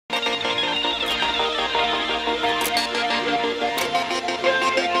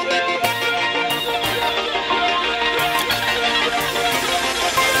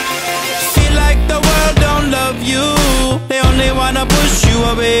push you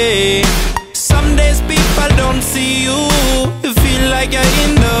away. Some days people don't see you, you feel like you're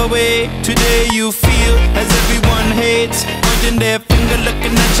in the way. Today you feel as everyone hates, pointing their finger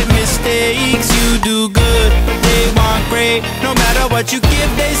looking at your mistakes. You do good, but they want great. No matter what you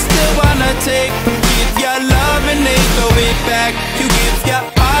give, they still wanna take. Give your love and they throw it back. You give your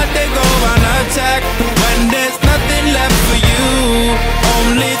heart, they go on attack. When there's nothing left for you,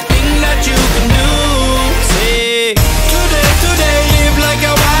 only thing that you can do, say today live like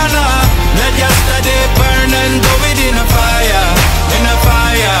you wanna. Let yesterday burn and go it in a fire, in a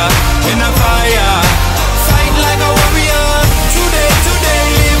fire, in a fire. Fight like a warrior. Today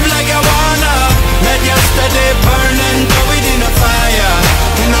live like you wanna. Let yesterday burn and go it in a fire,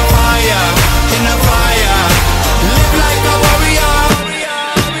 in a fire, in a fire. Live like a warrior.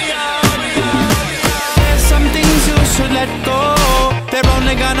 There's some things you should let go. They're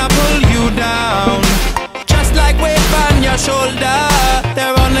only gonna pull you down. Just like weight on your shoulder,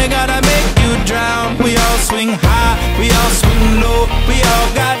 they're only gonna make you drown. We all swing high, we all swing low. We all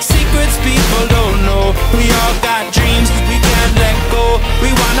got secrets people don't know. We all got dreams we can't let go. We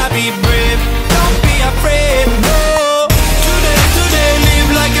wanna be brave, don't be afraid, no.